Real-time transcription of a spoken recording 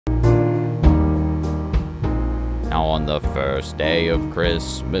Now on the first day of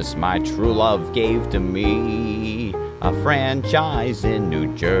Christmas, my true love gave to me a franchise in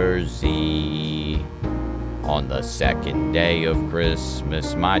New Jersey. On the second day of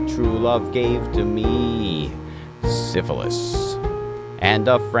Christmas, my true love gave to me syphilis and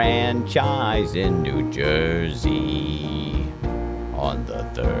a franchise in New Jersey. On the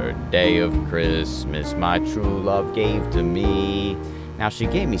third day of Christmas, my true love gave to me. Now she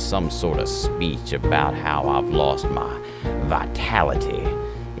gave me some sort of speech about how I've lost my vitality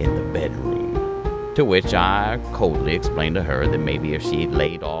in the bedroom. To which I coldly explained to her that maybe if she'd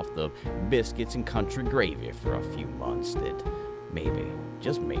laid off the biscuits and country gravy for a few months, that maybe,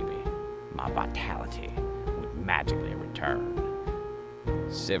 just maybe, my vitality would magically return.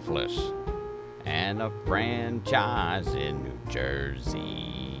 Syphilis and a franchise in New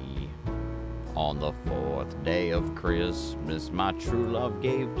Jersey. On the fourth day of Christmas, my true love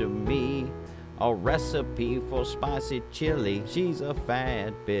gave to me a recipe for spicy chili. She's a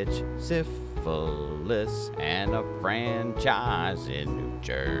fat bitch, syphilis, and a franchise in New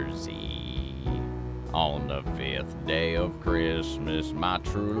Jersey. On the fifth day of Christmas, my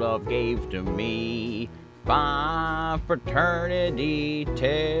true love gave to me 5 paternity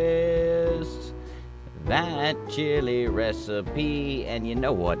tests. That chili recipe, and you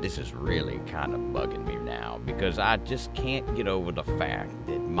know what, this is really kind of bugging me now, because I just can't get over the fact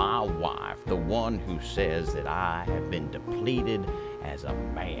that my wife, the one who says that I have been depleted as a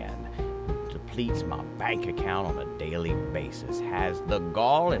man, who depletes my bank account on a daily basis, has the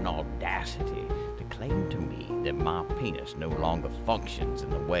gall and audacity to claim to me that my penis no longer functions in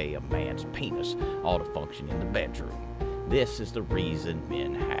the way a man's penis ought to function in the bedroom. This is the reason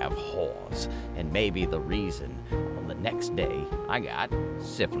men have whores, and maybe the reason on the next day I got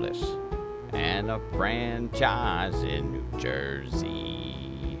syphilis and a franchise in New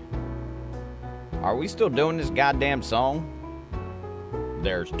Jersey. Are we still doing this goddamn song?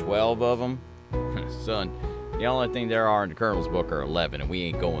 There's 12 of them? Son, the only thing there are in the Colonel's book are 11, and we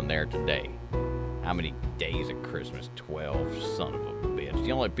ain't going there today. How many days of Christmas? 12, son of a bitch.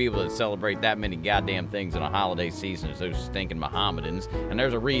 The only people that celebrate that many goddamn things in a holiday season is those stinking Mohammedans, and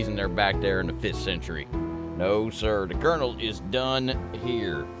there's a reason they're back there in the 5th century. No, sir, the Colonel is done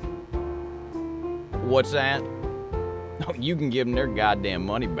here. What's that? Oh, you can give them their goddamn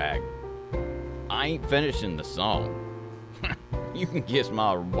money back. I ain't finishing the song. You can kiss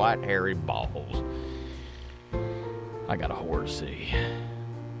my white hairy balls. I got a whore to see.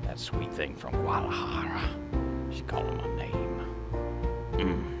 That sweet thing from Guadalajara. She calling my name.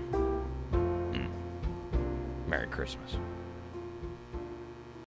 Merry Christmas.